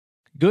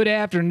Good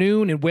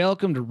afternoon and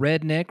welcome to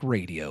Redneck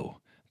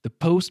Radio, the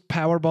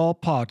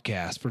post-Powerball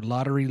podcast for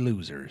lottery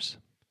losers.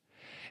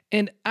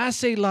 And I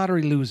say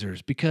lottery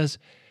losers because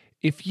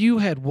if you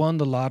had won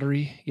the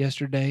lottery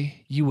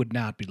yesterday, you would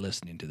not be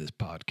listening to this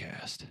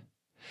podcast.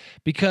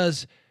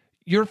 Because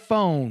your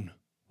phone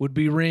would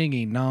be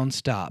ringing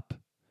nonstop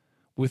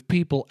with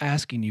people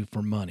asking you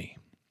for money.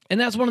 And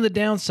that's one of the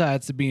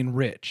downsides to being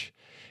rich,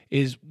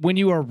 is when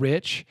you are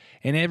rich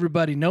and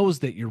everybody knows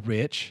that you're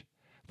rich,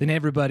 then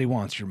everybody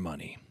wants your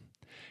money.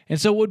 And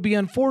so it would be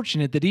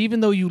unfortunate that even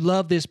though you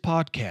love this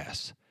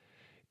podcast,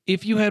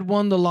 if you had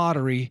won the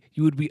lottery,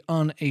 you would be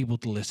unable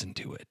to listen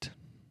to it.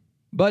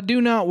 But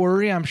do not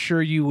worry, I'm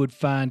sure you would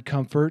find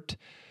comfort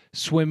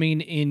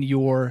swimming in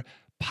your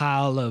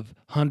pile of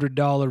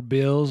 $100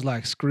 bills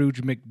like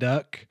Scrooge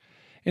McDuck.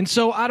 And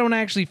so I don't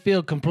actually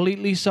feel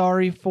completely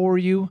sorry for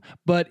you,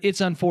 but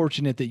it's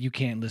unfortunate that you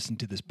can't listen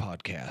to this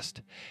podcast.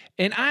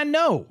 And I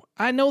know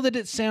that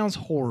it sounds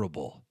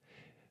horrible.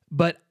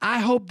 But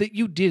I hope that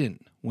you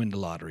didn't win the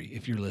lottery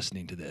if you're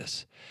listening to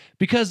this,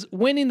 because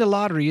winning the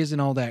lottery isn't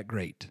all that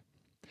great.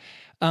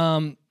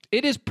 It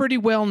is pretty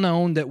well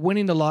known that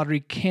winning the lottery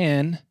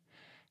can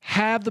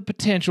have the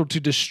potential to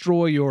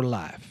destroy your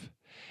life.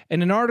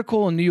 And an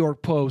article in New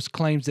York Post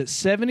claims that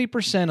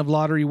 70% of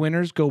lottery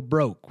winners go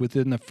broke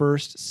within the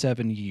first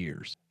 7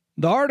 years.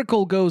 The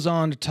article goes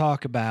on to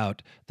talk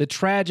about the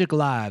tragic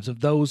lives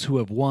of those who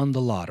have won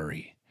the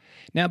lottery.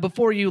 Now,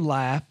 before you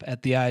laugh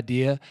at the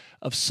idea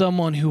of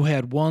someone who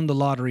had won the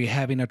lottery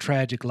having a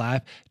tragic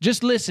life,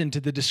 just listen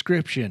to the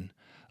description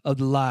of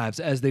the lives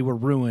as they were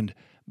ruined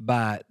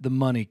by the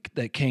money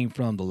that came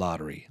from the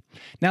lottery.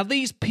 Now,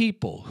 these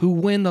people who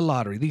win the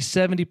lottery, these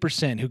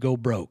 70% who go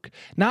broke,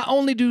 not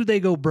only do they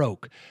go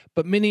broke,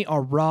 but many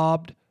are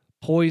robbed,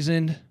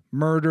 poisoned,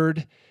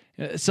 murdered.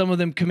 Some of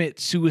them commit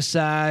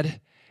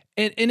suicide.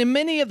 And in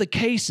many of the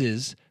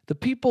cases, the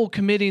people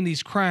committing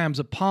these crimes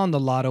upon the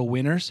lotto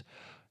winners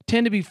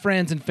tend to be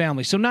friends and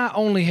family. So not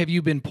only have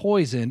you been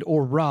poisoned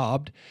or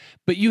robbed,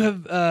 but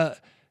you've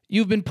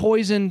been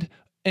poisoned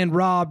and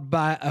robbed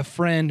by a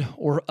friend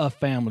or a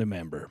family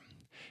member.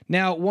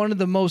 Now, one of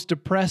the most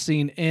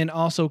depressing and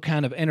also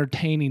kind of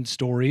entertaining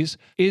stories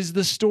is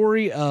the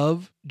story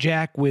of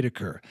Jack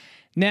Whitaker.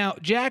 Now,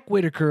 Jack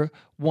Whitaker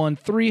won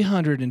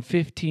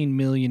 $315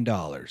 million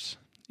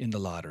in the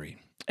lottery.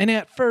 And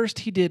at first,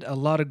 he did a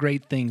lot of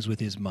great things with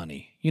his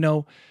money.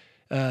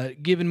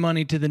 Giving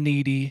money to the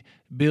needy,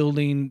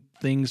 building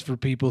things for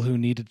people who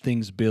needed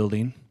things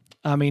building.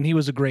 I mean, he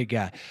was a great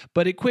guy.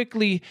 But it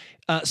quickly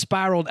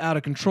spiraled out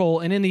of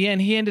control, and in the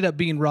end, he ended up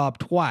being robbed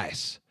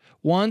twice.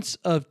 Once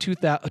of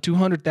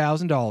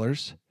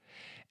 $200,000,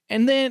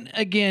 and then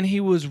again, he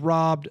was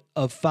robbed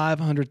of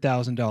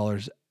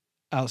 $500,000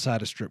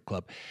 outside a strip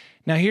club.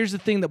 Now, here's the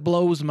thing that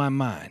blows my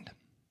mind.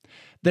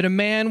 That a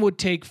man would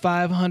take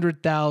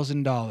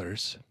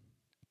 $500,000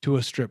 to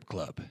a strip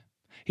club.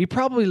 He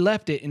probably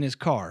left it in his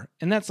car,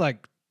 and that's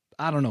like,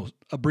 I don't know,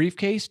 a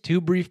briefcase,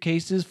 2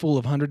 briefcases full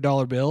of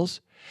 $100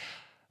 bills.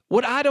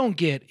 What I don't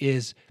get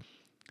is,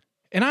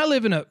 and I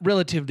live in a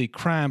relatively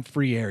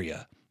crime-free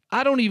area,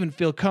 I don't even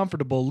feel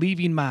comfortable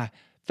leaving my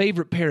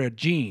favorite pair of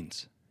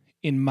jeans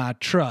in my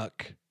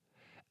truck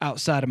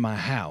outside of my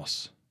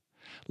house,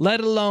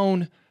 let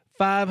alone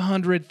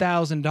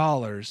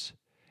 $500,000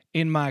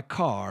 in my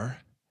car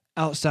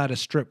outside a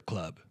strip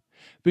club.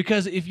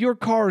 Because if your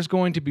car is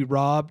going to be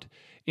robbed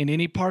in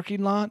any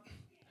parking lot,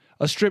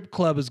 a strip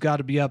club has got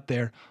to be up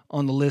there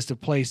on the list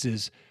of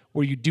places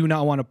where you do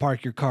not want to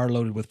park your car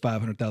loaded with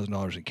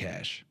 $500,000 in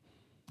cash.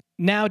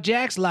 Now,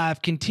 Jack's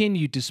life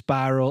continued to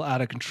spiral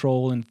out of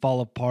control and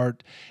fall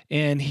apart,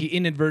 and he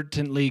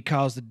inadvertently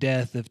caused the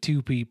death of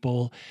 2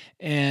 people.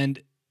 And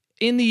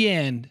in the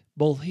end,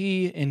 both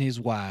he and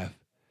his wife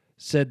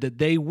said that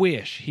they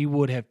wish he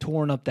would have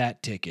torn up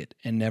that ticket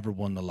and never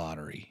won the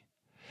lottery.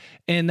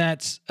 And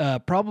that's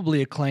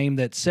probably a claim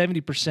that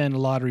 70% of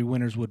lottery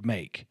winners would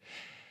make,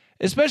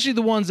 especially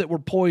the ones that were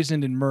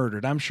poisoned and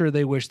murdered. I'm sure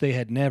they wish they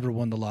had never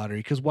won the lottery,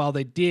 because while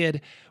they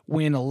did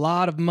win a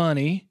lot of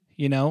money,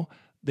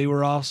 they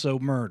were also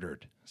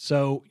murdered.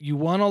 So you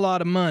won a lot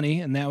of money,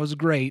 and that was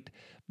great,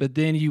 but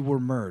then you were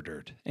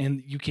murdered,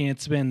 and you can't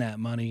spend that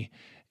money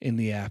in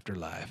the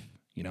afterlife,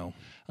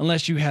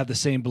 unless you have the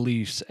same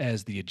beliefs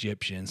as the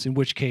Egyptians, in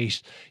which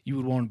case you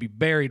would want to be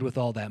buried with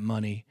all that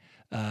money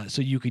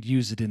so you could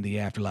use it in the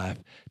afterlife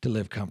to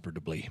live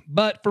comfortably.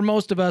 But for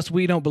most of us,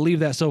 we don't believe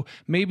that. So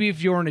maybe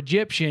if you're an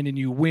Egyptian and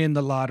you win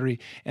the lottery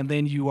and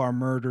then you are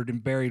murdered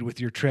and buried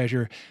with your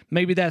treasure,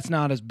 maybe that's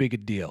not as big a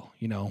deal.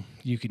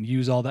 You can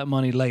use all that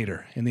money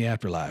later in the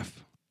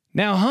afterlife.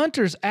 Now,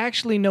 hunters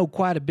actually know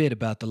quite a bit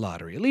about the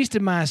lottery. At least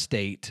in my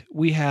state,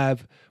 we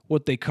have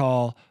what they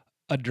call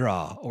a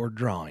draw or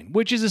drawing,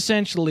 which is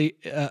essentially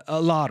a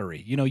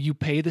lottery. You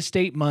pay the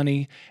state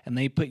money and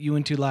they put you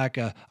into like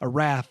a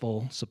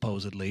raffle,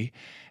 supposedly,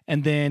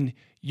 and then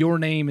your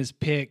name is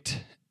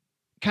picked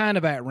kind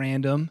of at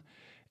random,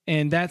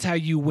 and that's how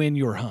you win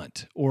your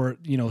hunt or,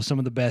 some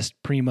of the best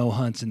primo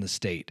hunts in the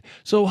state.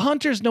 So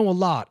hunters know a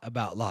lot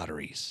about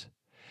lotteries.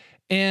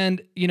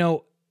 And,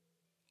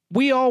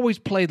 we always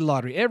play the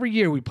lottery. Every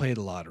year we play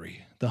the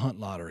lottery, the hunt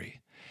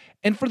lottery.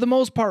 And for the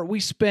most part, we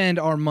spend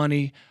our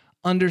money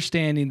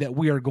understanding that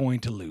we are going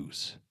to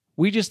lose.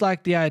 We just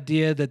like the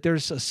idea that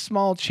there's a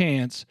small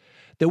chance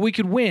that we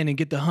could win and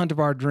get the hunt of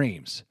our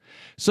dreams.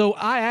 So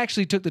I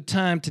actually took the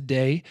time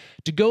today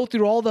to go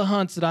through all the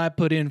hunts that I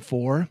put in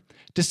for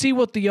to see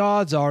what the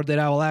odds are that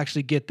I will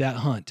actually get that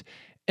hunt.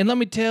 And let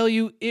me tell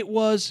you, it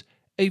was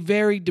a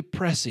very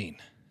depressing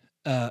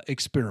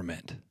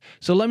experiment.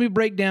 So let me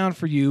break down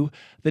for you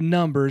the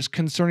numbers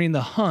concerning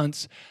the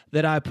hunts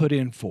that I put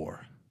in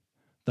for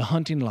the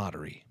hunting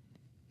lottery.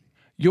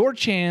 Your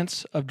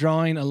chance of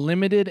drawing a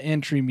limited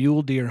entry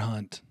mule deer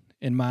hunt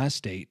in my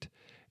state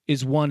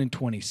is 1 in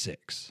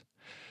 26.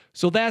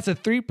 So that's a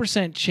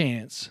 3%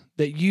 chance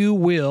that you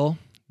will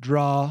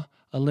draw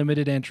a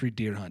limited entry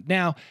deer hunt.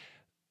 Now,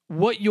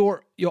 what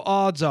your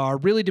odds are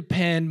really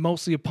depend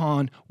mostly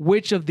upon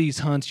which of these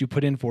hunts you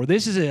put in for.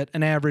 This is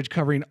an average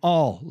covering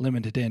all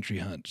limited entry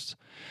hunts.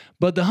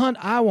 But the hunt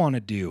I want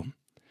to do,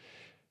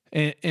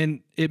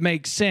 and it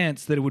makes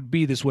sense that it would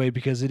be this way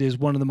because it is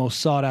one of the most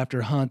sought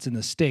after hunts in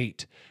the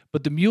state.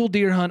 But the mule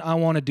deer hunt I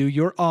want to do,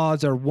 your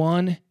odds are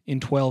 1 in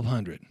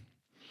 1,200,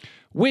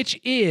 which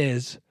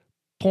is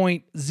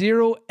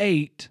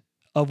 0.08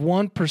 of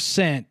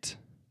 1%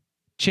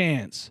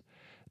 chance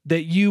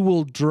that you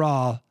will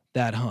draw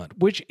that hunt,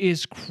 which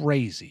is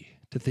crazy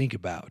to think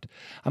about.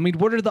 I mean,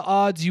 what are the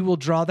odds you will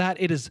draw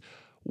that? It is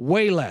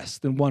way less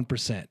than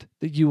 1%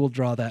 that you will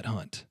draw that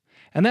hunt.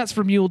 And that's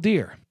for mule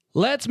deer.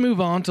 Let's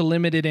move on to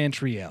limited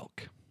entry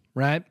elk,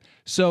 right?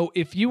 So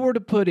if you were to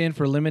put in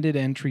for limited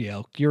entry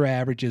elk, your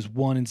average is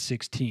 1 in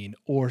 16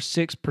 or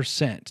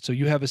 6%. So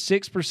you have a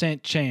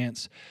 6%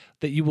 chance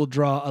that you will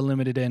draw a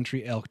limited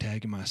entry elk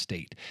tag in my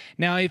state.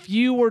 Now, if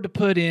you were to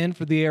put in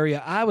for the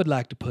area I would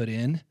like to put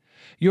in,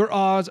 your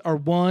odds are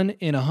 1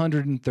 in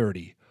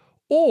 130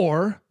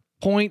 or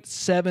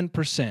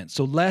 0.7%.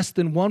 So less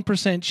than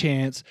 1%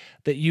 chance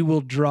that you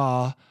will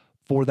draw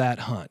for that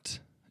hunt.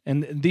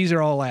 And these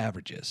are all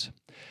averages.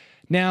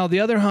 Now, the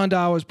other hunt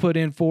I was put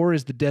in for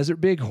is the desert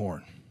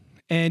bighorn.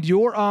 And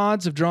your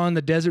odds of drawing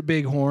the desert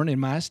bighorn in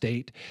my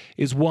state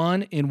is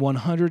 1 in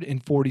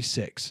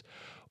 146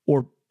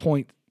 or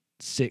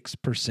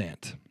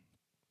 0.6%.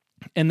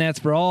 And that's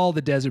for all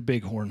the desert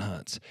bighorn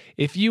hunts.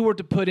 If you were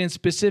to put in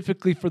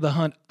specifically for the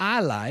hunt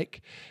I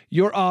like,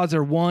 your odds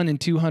are 1 in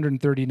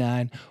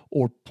 239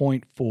 or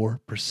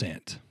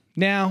 0.4%.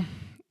 Now,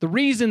 the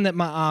reason that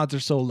my odds are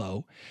so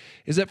low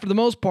is that for the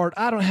most part,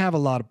 I don't have a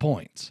lot of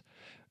points.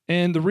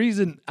 And the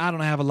reason I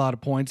don't have a lot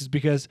of points is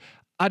because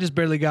I just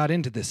barely got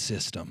into this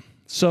system.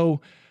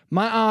 So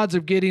my odds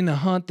of getting the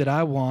hunt that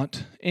I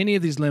want, any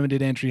of these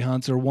limited entry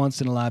hunts or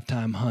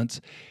once-in-a-lifetime hunts,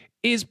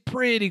 is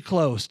pretty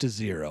close to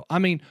zero. I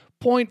mean,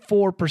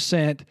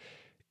 0.4%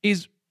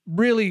 is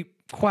really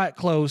quite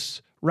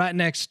close, right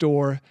next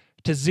door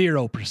to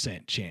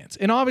 0% chance.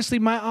 And obviously,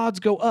 my odds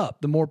go up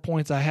the more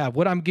points I have.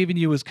 What I'm giving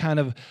you is kind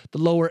of the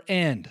lower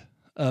end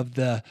of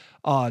the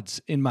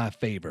odds in my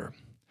favor.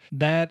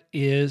 That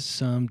is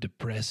some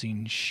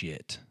depressing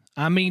shit.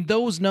 I mean,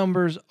 those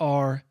numbers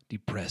are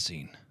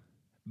depressing.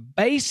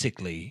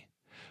 Basically,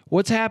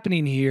 what's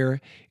happening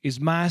here is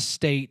my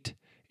state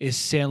is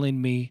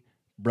selling me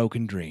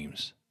broken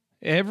dreams.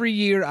 Every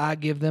year I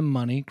give them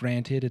money.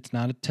 Granted, it's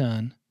not a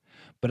ton,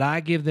 but I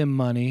give them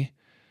money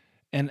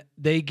and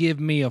they give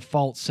me a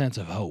false sense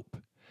of hope.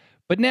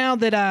 But now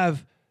that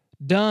I've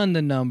done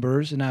the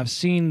numbers and I've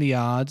seen the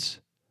odds,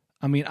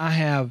 I mean,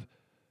 I've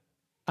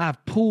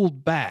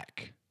pulled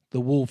back the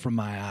wool from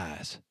my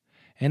eyes.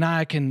 And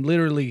I can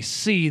literally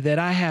see that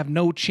I have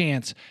no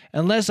chance.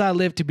 Unless I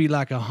live to be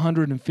like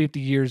 150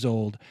 years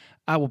old,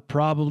 I will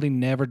probably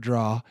never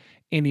draw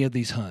any of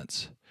these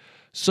hunts.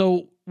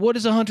 So what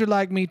is a hunter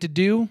like me to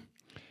do?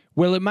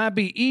 Well, it might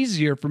be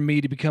easier for me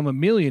to become a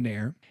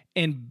millionaire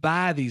and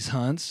buy these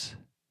hunts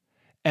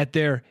at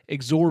their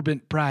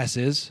exorbitant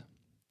prices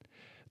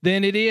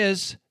than it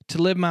is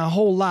to live my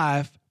whole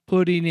life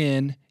putting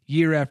in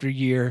year after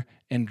year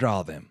and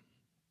draw them.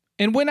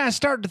 And when I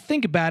start to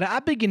think about it, I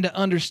begin to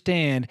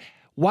understand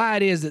why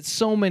it is that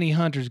so many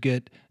hunters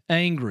get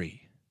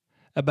angry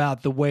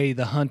about the way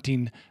the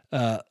hunting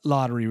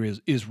lottery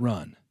is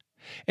run.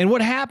 And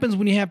what happens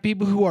when you have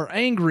people who are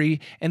angry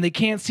and they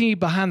can't see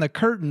behind the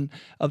curtain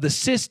of the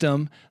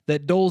system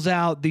that doles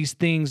out these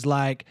things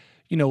like,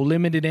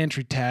 limited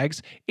entry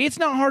tags? It's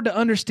not hard to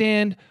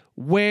understand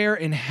where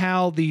and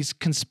how these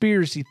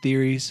conspiracy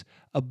theories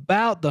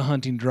about the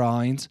hunting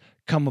drawings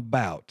come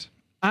about.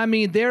 I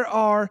mean, there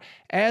are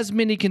as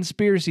many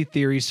conspiracy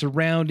theories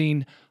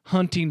surrounding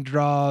hunting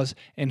draws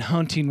and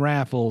hunting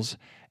raffles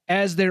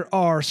as there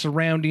are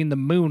surrounding the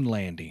moon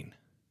landing.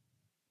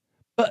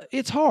 But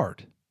it's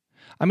hard.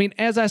 I mean,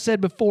 as I said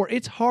before,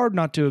 it's hard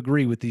not to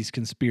agree with these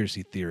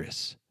conspiracy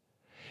theorists.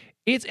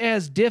 It's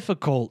as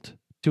difficult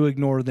to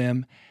ignore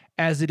them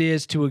as it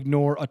is to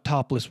ignore a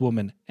topless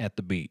woman at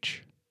the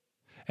beach.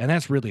 And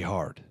that's really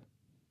hard.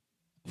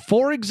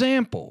 For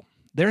example,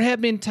 there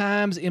have been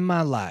times in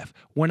my life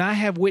when I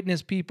have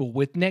witnessed people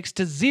with next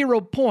to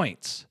 0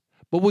 points,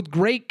 but with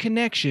great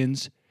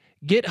connections,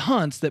 get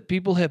hunts that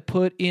people have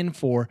put in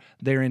for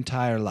their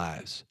entire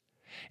lives.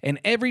 And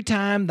every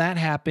time that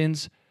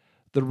happens,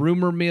 the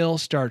rumor mill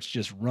starts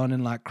just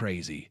running like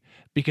crazy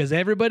because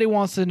everybody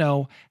wants to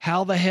know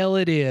how the hell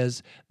it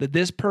is that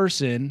this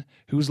person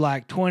who's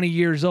like 20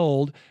 years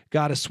old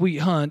got a sweet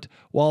hunt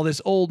while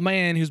this old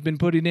man who's been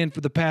putting in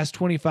for the past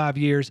 25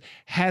 years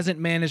hasn't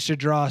managed to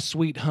draw a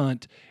sweet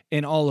hunt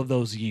in all of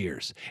those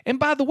years. And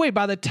by the way,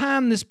 by the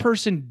time this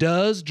person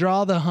does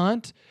draw the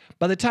hunt,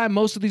 by the time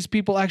most of these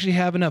people actually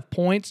have enough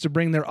points to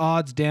bring their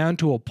odds down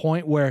to a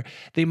point where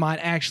they might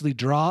actually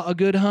draw a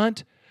good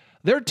hunt,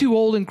 they're too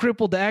old and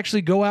crippled to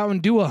actually go out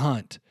and do a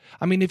hunt.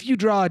 I mean, if you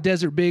draw a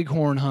desert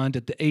bighorn hunt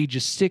at the age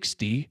of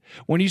 60,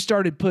 when you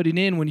started putting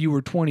in when you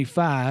were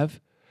 25,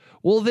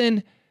 well,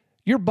 then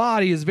your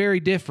body is very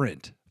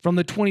different from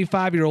the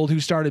 25-year-old who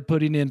started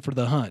putting in for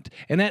the hunt.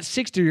 And that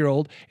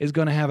 60-year-old is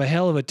going to have a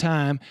hell of a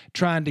time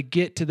trying to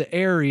get to the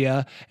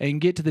area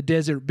and get to the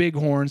desert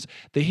bighorns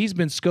that he's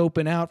been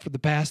scoping out for the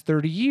past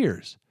 30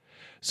 years.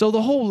 So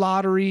the whole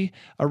lottery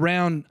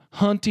around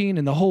hunting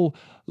and the whole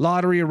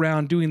lottery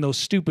around doing those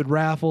stupid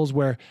raffles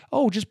where,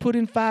 oh, just put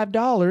in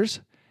 $5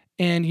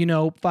 and,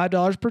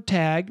 $5 per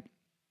tag,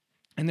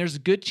 and there's a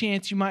good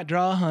chance you might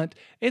draw a hunt,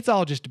 it's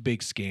all just a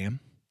big scam.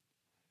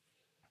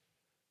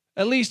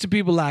 At least to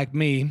people like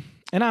me,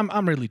 and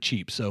I'm really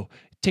cheap, so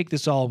take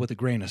this all with a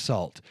grain of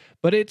salt.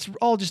 But it's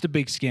all just a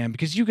big scam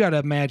because you got to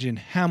imagine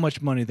how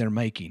much money they're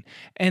making.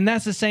 And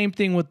that's the same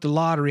thing with the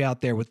lottery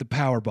out there with the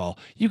Powerball.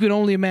 You can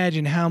only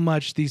imagine how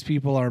much these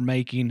people are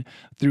making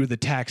through the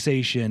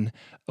taxation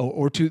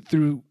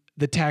through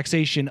the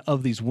taxation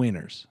of these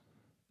winners.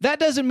 That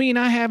doesn't mean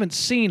I haven't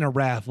seen a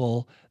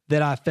raffle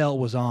that I felt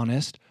was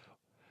honest.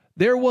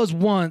 There was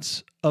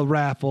once a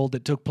raffle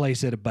that took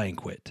place at a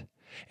banquet.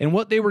 And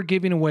what they were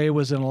giving away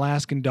was an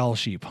Alaskan Dall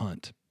sheep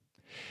hunt.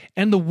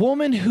 And the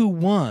woman who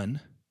won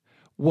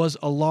was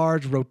a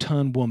large,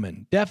 rotund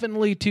woman,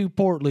 definitely too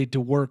portly to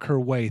work her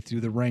way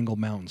through the Wrangell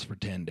Mountains for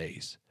 10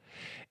 days.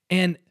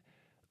 And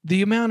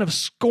the amount of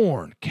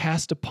scorn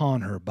cast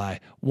upon her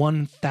by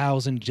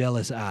 1,000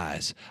 jealous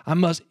eyes,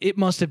 it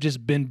must have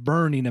just been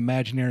burning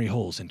imaginary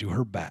holes into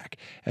her back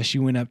as she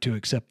went up to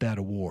accept that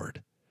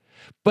award.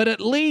 But at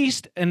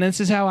least, and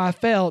this is how I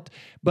felt,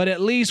 but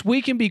at least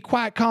we can be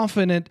quite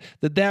confident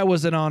that that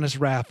was an honest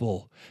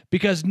raffle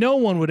because no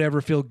one would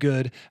ever feel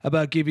good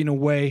about giving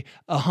away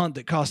a hunt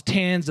that cost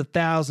tens of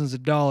thousands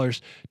of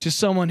dollars to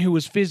someone who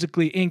was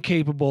physically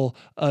incapable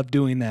of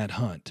doing that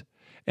hunt.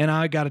 And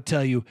I got to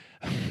tell you,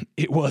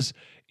 it was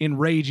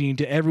enraging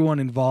to everyone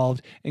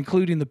involved,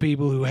 including the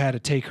people who had to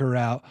take her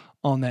out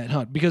on that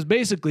hunt because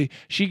basically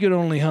she could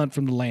only hunt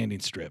from the landing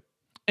strip.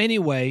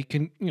 Anyway,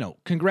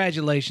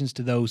 congratulations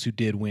to those who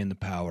did win the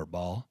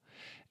Powerball.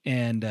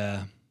 And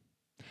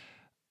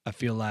I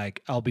feel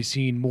like I'll be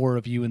seeing more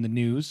of you in the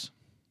news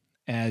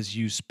as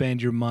you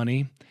spend your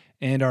money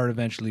and are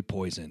eventually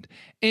poisoned.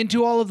 And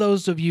to all of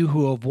those of you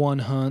who have won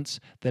hunts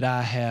that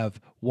I have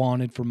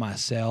wanted for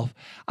myself,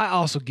 I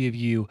also give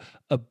you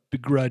a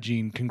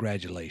begrudging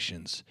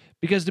congratulations.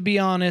 Because to be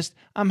honest,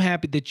 I'm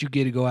happy that you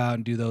get to go out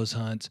and do those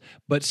hunts.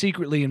 But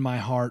secretly in my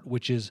heart,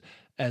 which is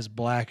as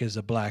black as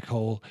a black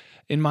hole,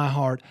 in my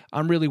heart,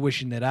 I'm really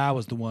wishing that I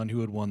was the one who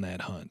had won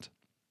that hunt.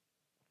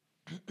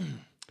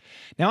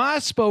 Now, I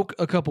spoke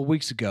a couple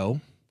weeks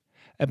ago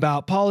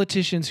about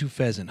politicians who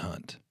pheasant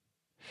hunt.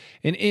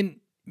 And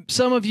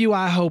some of you,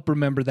 I hope,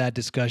 remember that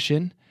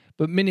discussion,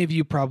 but many of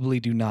you probably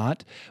do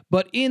not.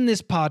 But in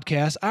this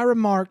podcast, I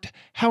remarked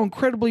how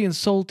incredibly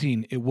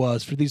insulting it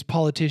was for these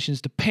politicians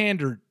to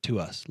pander to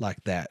us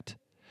like that,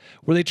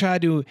 where they try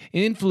to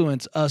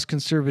influence us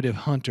conservative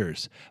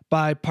hunters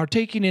by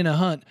partaking in a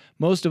hunt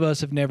most of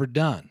us have never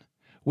done,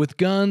 with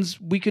guns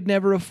we could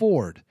never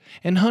afford,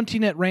 and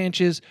hunting at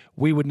ranches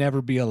we would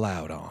never be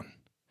allowed on.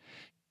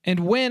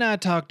 And when I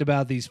talked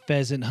about these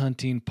pheasant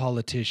hunting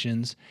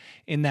politicians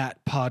in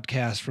that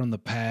podcast from the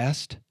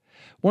past,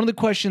 one of the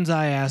questions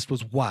I asked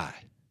was why?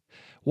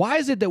 Why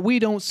is it that we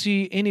don't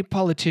see any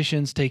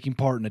politicians taking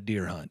part in a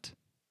deer hunt?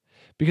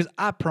 Because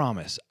I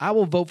promise, I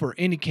will vote for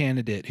any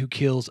candidate who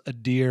kills a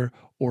deer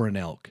or an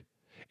elk.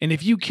 And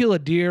if you kill a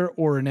deer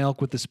or an elk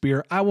with a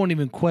spear, I won't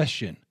even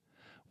question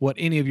what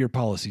any of your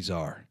policies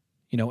are.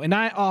 And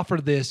I offer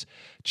this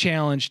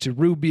challenge to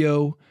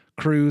Rubio,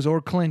 Cruz,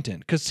 or Clinton.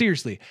 Because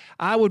seriously,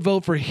 I would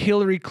vote for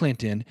Hillary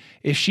Clinton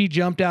if she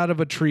jumped out of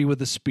a tree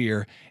with a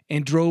spear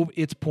and drove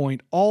its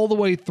point all the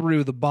way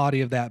through the body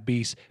of that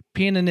beast,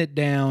 pinning it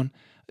down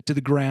to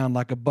the ground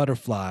like a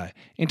butterfly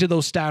into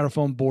those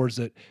styrofoam boards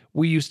that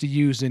we used to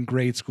use in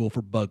grade school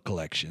for bug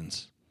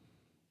collections.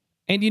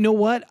 And you know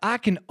what? I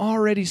can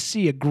already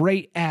see a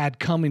great ad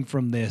coming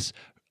from this,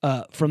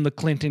 from the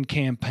Clinton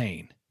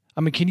campaign.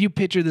 I mean, can you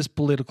picture this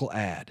political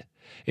ad?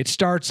 It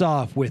starts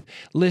off with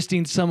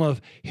listing some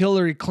of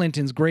Hillary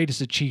Clinton's greatest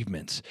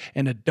achievements,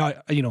 and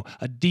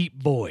a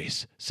deep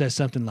voice says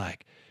something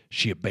like,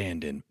 "She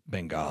abandoned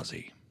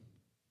Benghazi.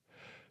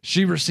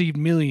 She received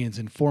millions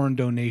in foreign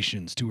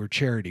donations to her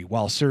charity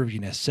while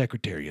serving as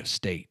Secretary of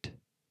State.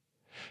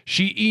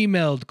 She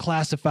emailed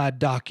classified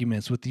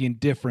documents with the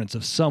indifference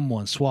of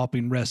someone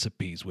swapping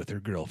recipes with her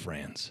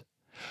girlfriends.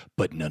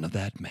 But none of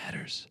that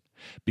matters,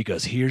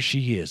 because here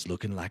she is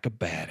looking like a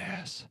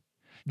badass.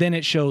 Then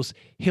it shows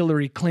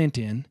Hillary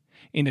Clinton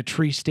in a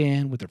tree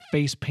stand with her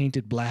face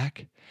painted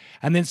black.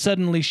 And then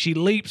suddenly she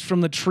leaps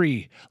from the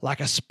tree like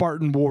a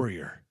Spartan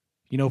warrior,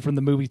 from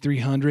the movie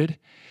 300.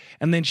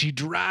 And then she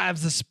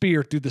drives the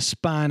spear through the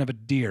spine of a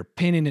deer,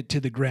 pinning it to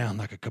the ground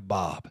like a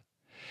kebab.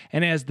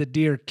 And as the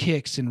deer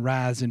kicks and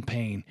writhes in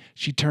pain,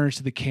 she turns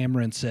to the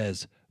camera and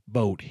says,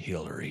 "Vote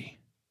Hillary."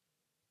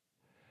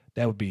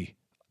 That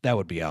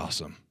would be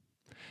awesome.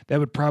 That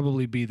would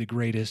probably be the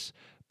greatest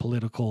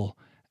political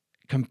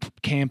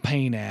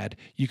campaign ad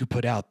you could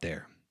put out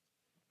there.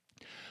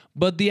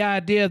 But the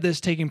idea of this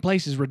taking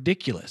place is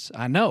ridiculous.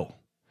 I know.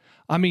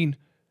 I mean,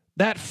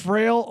 that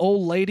frail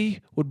old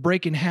lady would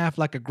break in half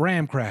like a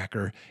graham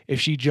cracker if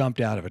she jumped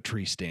out of a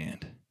tree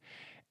stand.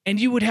 And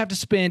you would have to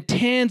spend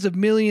tens of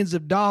millions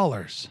of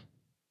dollars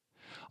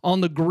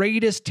on the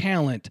greatest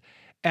talent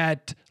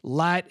at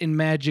Light and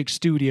Magic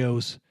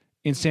Studios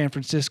in San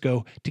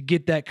Francisco to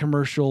get that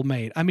commercial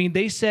made. I mean,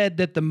 they said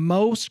that the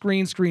most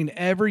green screen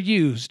ever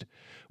used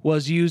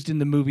was used in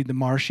the movie The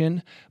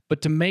Martian,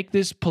 but to make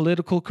this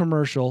political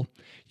commercial,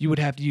 you would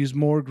have to use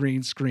more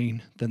green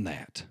screen than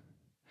that.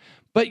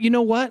 But you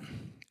know what?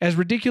 As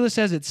ridiculous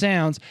as it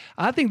sounds,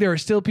 I think there are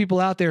still people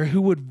out there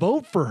who would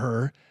vote for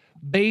her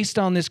based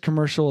on this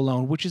commercial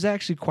alone, which is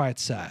actually quite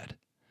sad.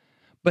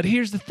 But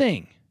here's the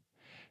thing.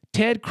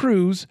 Ted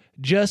Cruz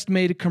just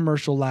made a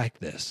commercial like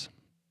this.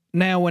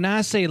 Now, when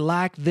I say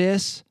like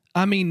this,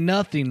 I mean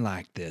nothing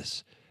like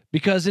this.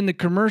 Because in the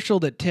commercial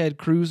that Ted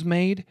Cruz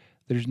made,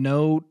 there's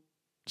no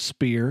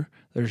spear,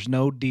 there's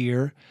no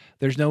deer,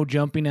 there's no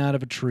jumping out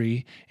of a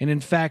tree, and in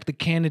fact, the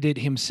candidate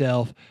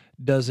himself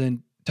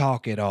doesn't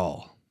talk at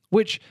all,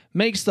 which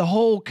makes the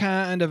whole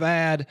kind of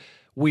ad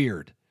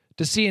weird.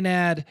 To see an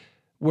ad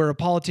where a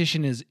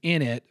politician is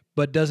in it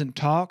but doesn't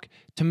talk,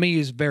 to me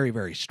is very,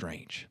 very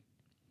strange.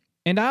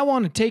 And I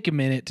want to take a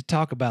minute to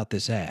talk about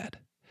this ad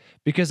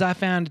because I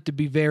found it to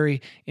be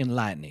very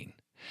enlightening.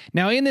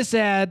 Now, in this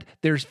ad,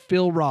 there's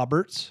Phil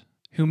Roberts,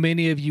 who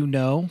many of you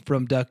know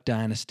from Duck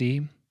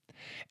Dynasty,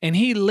 and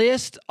he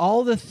lists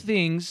all the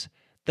things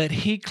that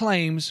he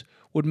claims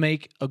would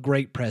make a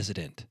great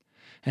president.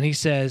 And he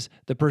says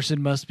the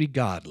person must be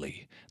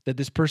godly, that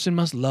this person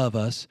must love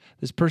us,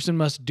 this person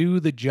must do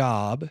the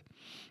job.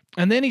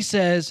 And then he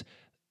says,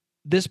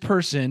 this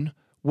person,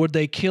 would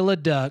they kill a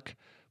duck,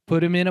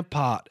 put him in a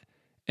pot,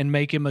 and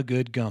make him a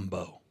good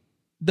gumbo?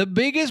 The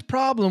biggest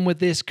problem with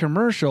this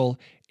commercial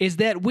is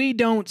that we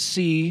don't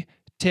see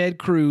Ted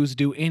Cruz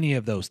do any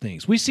of those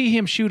things. We see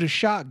him shoot a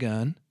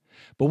shotgun,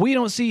 but we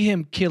don't see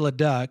him kill a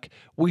duck.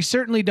 We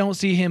certainly don't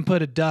see him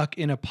put a duck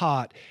in a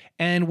pot,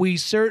 and we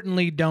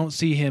certainly don't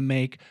see him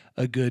make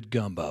a good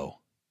gumbo,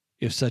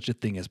 if such a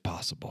thing is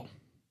possible.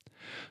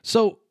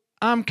 So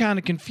I'm kind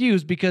of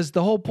confused because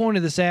the whole point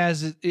of this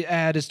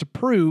ad is to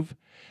prove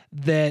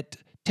that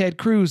Ted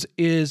Cruz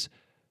is,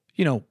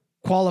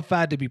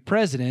 qualified to be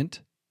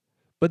president,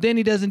 but then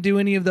he doesn't do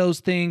any of those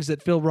things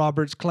that Phil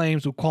Roberts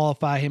claims would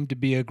qualify him to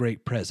be a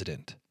great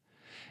president.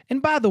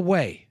 And by the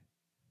way,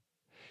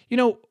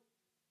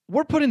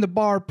 we're putting the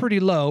bar pretty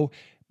low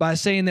by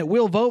saying that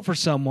we'll vote for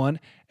someone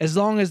as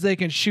long as they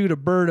can shoot a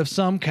bird of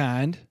some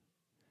kind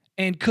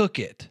and cook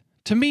it.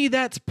 To me,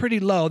 that's pretty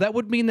low. That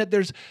would mean that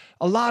there's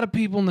a lot of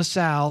people in the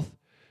South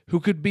who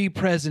could be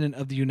president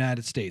of the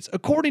United States.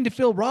 According to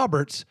Phil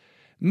Roberts,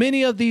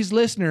 many of those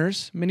listening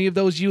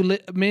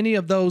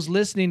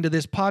to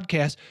this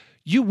podcast,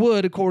 you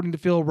would, according to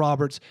Phil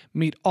Roberts,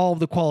 meet all of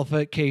the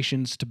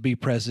qualifications to be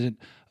president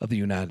of the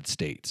United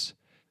States.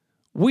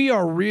 We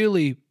are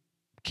really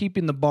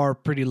keeping the bar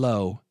pretty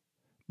low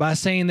by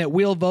saying that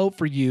we'll vote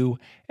for you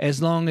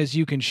as long as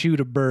you can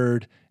shoot a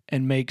bird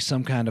and make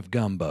some kind of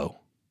gumbo.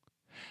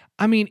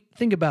 I mean,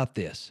 think about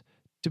this.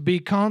 To be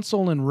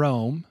consul in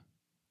Rome,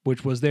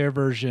 which was their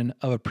version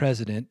of a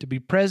president, to be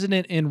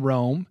president in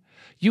Rome,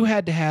 you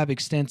had to have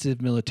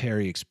extensive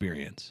military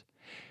experience.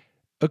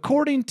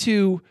 According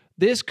to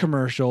this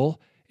commercial,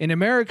 in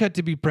America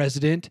to be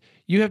president,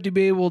 you have to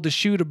be able to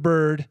shoot a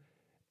bird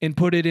and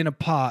put it in a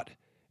pot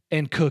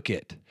and cook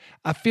it.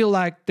 I feel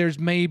like there's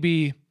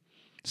maybe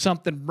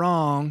something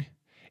wrong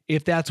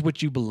if that's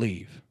what you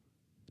believe.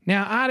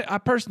 Now, I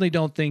personally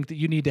don't think that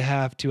you need to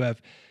have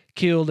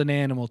killed an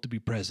animal to be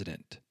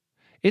president.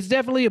 It's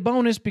definitely a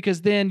bonus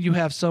because then you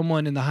have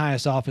someone in the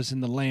highest office in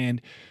the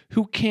land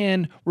who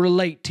can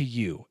relate to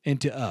you and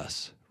to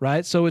us,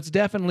 right? So it's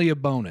definitely a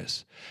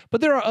bonus. But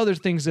there are other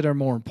things that are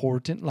more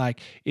important, like,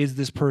 is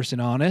this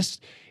person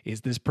honest?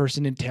 Is this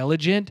person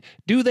intelligent?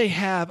 Do they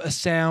have a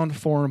sound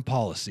foreign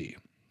policy?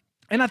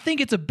 And I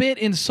think it's a bit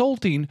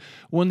insulting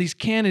when these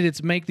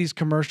candidates make these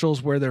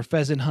commercials where they're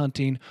pheasant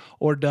hunting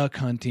or duck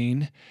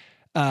hunting,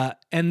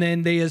 and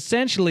then they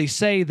essentially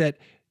say that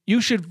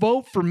you should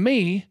vote for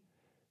me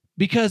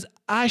because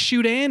I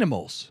shoot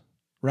animals,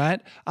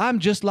 right? I'm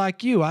just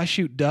like you. I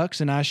shoot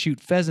ducks and I shoot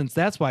pheasants.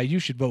 That's why you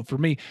should vote for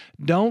me.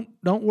 Don't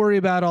worry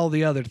about all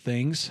the other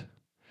things.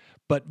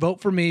 but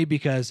vote for me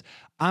because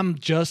I'm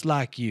just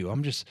like you.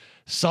 I'm just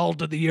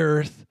salt of the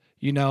earth,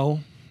 you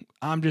know.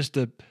 I'm just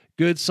a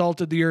good salt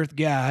of the earth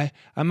guy.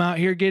 I'm out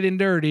here getting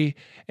dirty,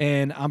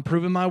 and I'm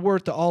proving my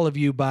worth to all of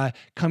you by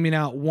coming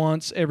out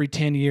once every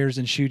 10 years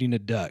and shooting a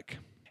duck.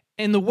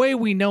 And the way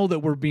we know that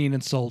we're being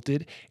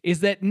insulted is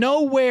that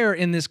nowhere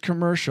in this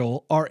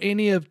commercial are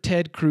any of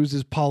Ted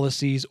Cruz's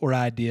policies or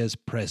ideas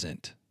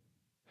present.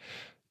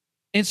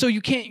 And so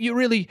you can't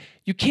really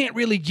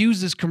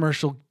use this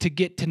commercial to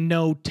get to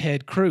know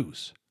Ted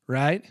Cruz,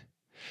 right?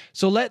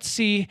 So let's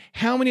see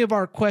how many of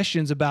our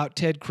questions about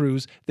Ted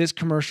Cruz this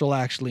commercial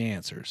actually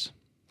answers.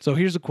 So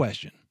here's a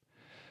question.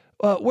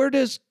 Where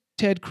does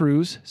Ted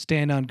Cruz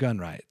stand on gun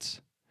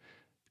rights?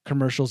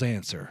 Commercial's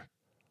answer.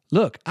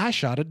 Look, I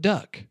shot a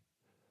duck.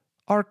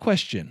 Our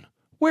question.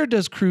 Where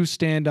does Cruz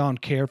stand on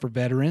care for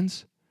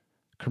veterans?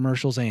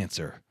 Commercial's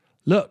answer.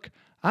 Look,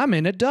 I'm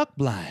in a duck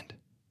blind.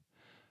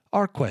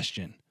 Our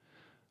question.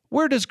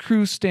 Where does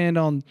Cruz stand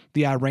on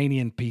the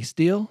Iranian peace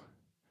deal?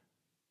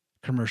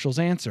 Commercial's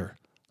answer.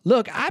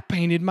 Look, I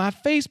painted my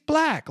face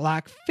black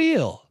like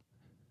Phil.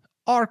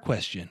 Our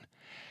question.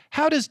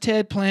 How does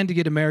Ted plan to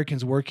get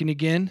Americans working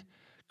again?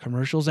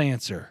 Commercial's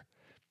answer.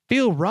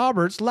 Phil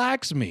Roberts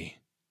likes me.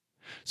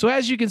 So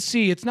as you can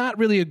see, it's not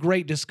really a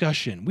great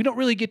discussion. We don't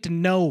really get to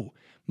know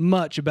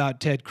much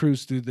about Ted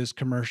Cruz through this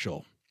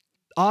commercial.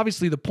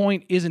 Obviously, the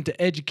point isn't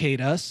to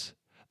educate us.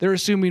 They're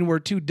assuming we're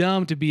too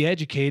dumb to be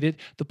educated.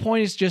 The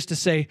point is just to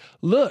say,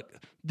 look,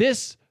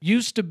 this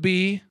used to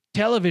be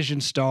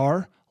television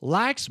star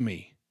likes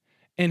me.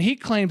 And he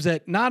claims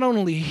that not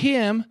only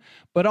him,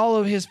 but all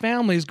of his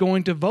family is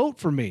going to vote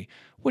for me.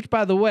 Which,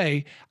 by the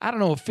way, I don't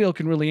know if Phil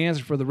can really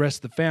answer for the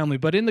rest of the family,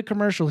 but in the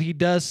commercial, he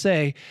does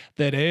say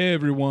that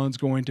everyone's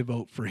going to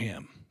vote for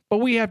him. But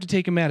we have to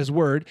take him at his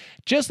word,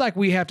 just like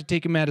we have to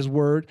take him at his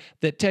word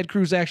that Ted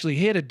Cruz actually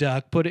hit a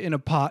duck, put it in a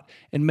pot,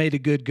 and made a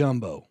good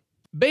gumbo.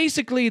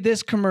 Basically,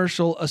 this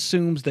commercial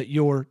assumes that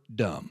you're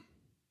dumb,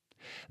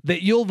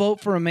 that you'll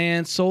vote for a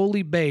man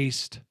solely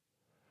based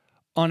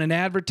on an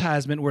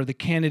advertisement where the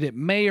candidate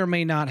may or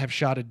may not have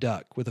shot a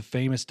duck with a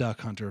famous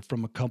duck hunter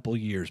from a couple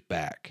years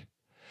back.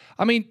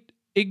 I mean,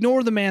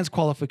 ignore the man's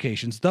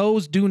qualifications.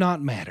 Those do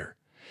not matter.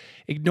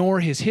 Ignore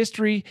his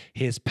history,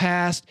 his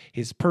past,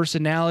 his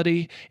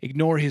personality.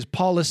 Ignore his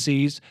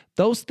policies.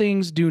 Those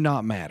things do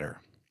not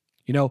matter.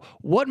 You know,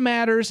 what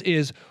matters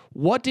is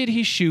what did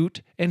he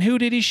shoot and who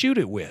did he shoot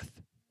it with?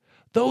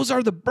 Those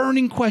are the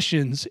burning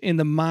questions in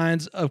the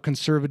minds of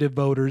conservative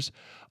voters,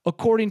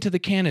 according to the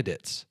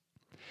candidates.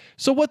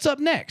 So what's up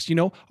next? You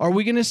know, are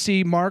we going to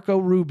see Marco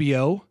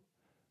Rubio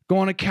go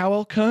on a cow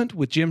elk hunt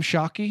with Jim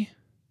Shockey?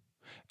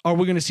 Are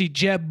we going to see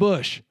Jeb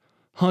Bush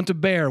hunt a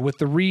bear with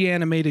the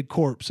reanimated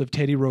corpse of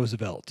Teddy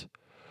Roosevelt?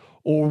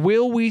 Or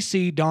will we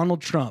see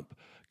Donald Trump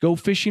go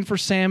fishing for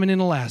salmon in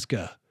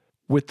Alaska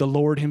with the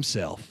Lord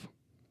himself?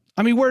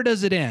 I mean, where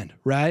does it end,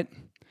 right?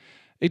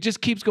 It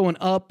just keeps going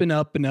up and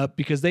up and up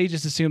because they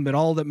just assume that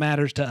all that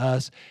matters to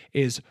us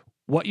is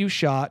what you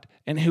shot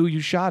and who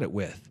you shot it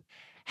with.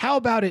 How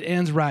about it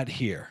ends right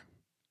here?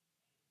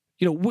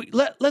 You know,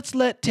 let's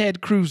let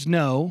Ted Cruz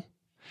know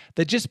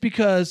that just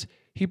because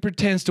he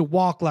pretends to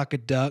walk like a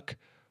duck,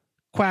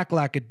 quack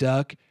like a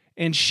duck,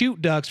 and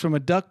shoot ducks from a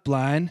duck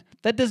blind,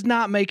 that does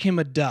not make him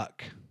a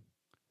duck.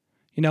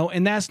 You know,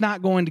 and that's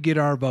not going to get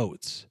our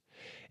votes.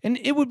 And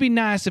it would be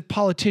nice if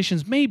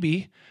politicians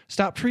maybe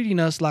stopped treating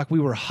us like we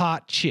were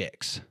hot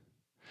chicks.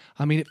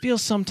 I mean, it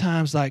feels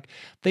sometimes like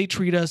they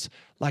treat us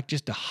like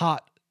just a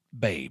hot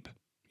babe.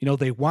 You know,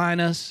 they whine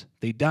us,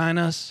 they dine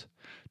us,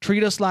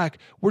 treat us like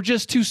we're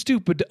just too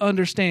stupid to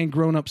understand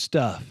grown-up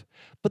stuff.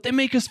 But they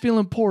make us feel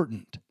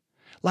important,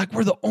 like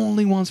we're the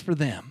only ones for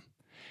them.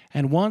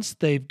 And once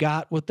they've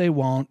got what they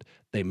want,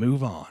 they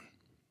move on.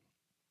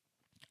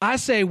 I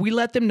say we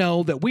let them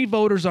know that we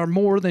voters are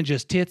more than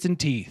just tits and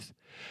teeth.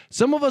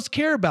 Some of us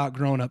care about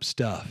grown-up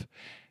stuff.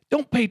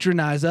 Don't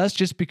patronize us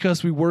just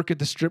because we work at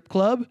the strip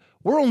club.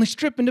 We're only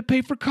stripping to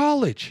pay for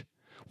college.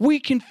 We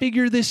can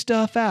figure this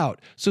stuff out,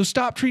 so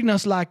stop treating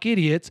us like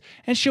idiots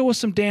and show us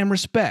some damn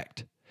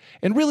respect.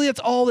 And really, that's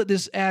all that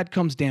this ad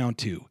comes down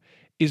to,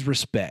 is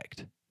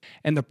respect.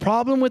 And the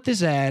problem with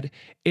this ad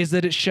is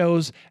that it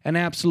shows an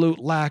absolute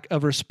lack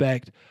of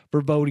respect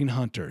for voting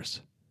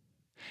hunters.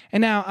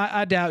 And now,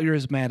 I doubt you're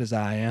as mad as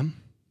I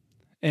am.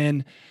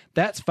 And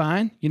that's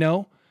fine, you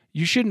know.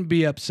 You shouldn't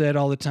be upset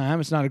all the time.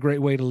 It's not a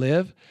great way to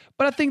live.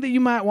 But I think that you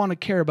might want to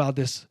care about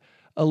this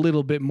a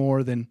little bit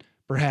more than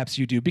perhaps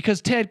you do,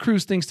 because Ted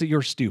Cruz thinks that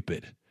you're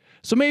stupid.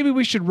 So maybe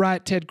we should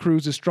write Ted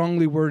Cruz a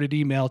strongly worded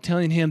email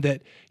telling him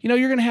that, you know,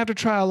 you're going to have to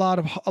try a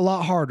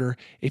lot harder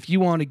if you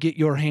want to get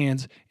your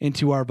hands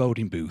into our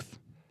voting booth.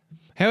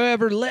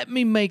 However, let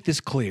me make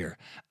this clear.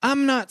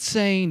 I'm not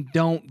saying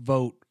don't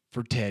vote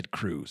for Ted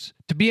Cruz.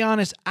 To be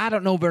honest, I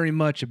don't know very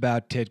much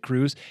about Ted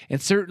Cruz,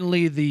 and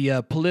certainly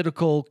the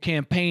political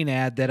campaign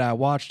ad that I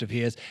watched of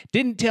his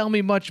didn't tell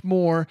me much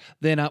more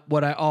than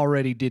what I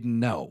already didn't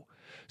know.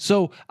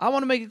 So I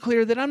want to make it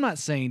clear that I'm not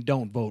saying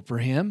don't vote for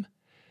him.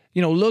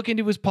 You know, look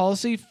into his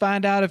policy,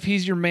 find out if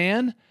he's your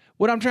man,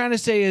 What I'm trying to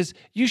say is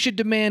you should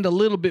demand a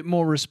little bit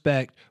more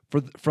respect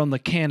from the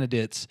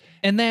candidates,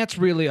 and that's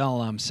really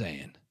all I'm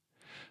saying.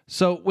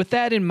 So with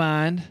that in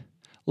mind,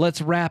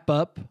 let's wrap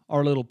up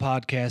our little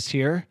podcast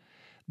here.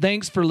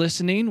 Thanks for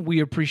listening.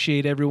 We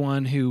appreciate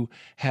everyone who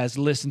has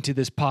listened to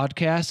this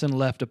podcast and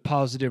left a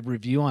positive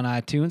review on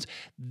iTunes.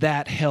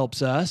 That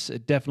helps us.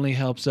 It definitely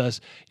helps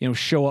us,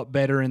 show up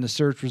better in the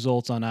search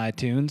results on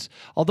iTunes.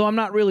 Although I'm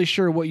not really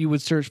sure what you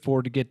would search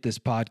for to get this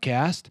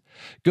podcast.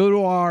 Go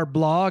to our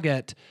blog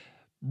at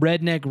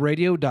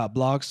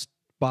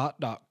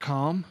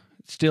redneckradio.blogspot.com.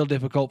 It's still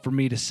difficult for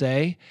me to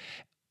say.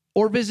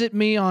 Or visit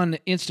me on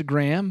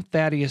Instagram,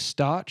 Thaddeus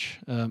Stotch,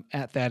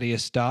 at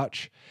Thaddeus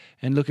Stotch,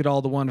 and look at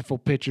all the wonderful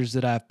pictures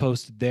that I've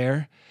posted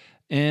there.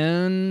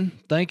 And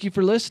thank you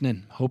for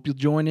listening. Hope you'll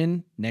join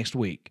in next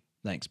week.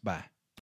 Thanks. Bye.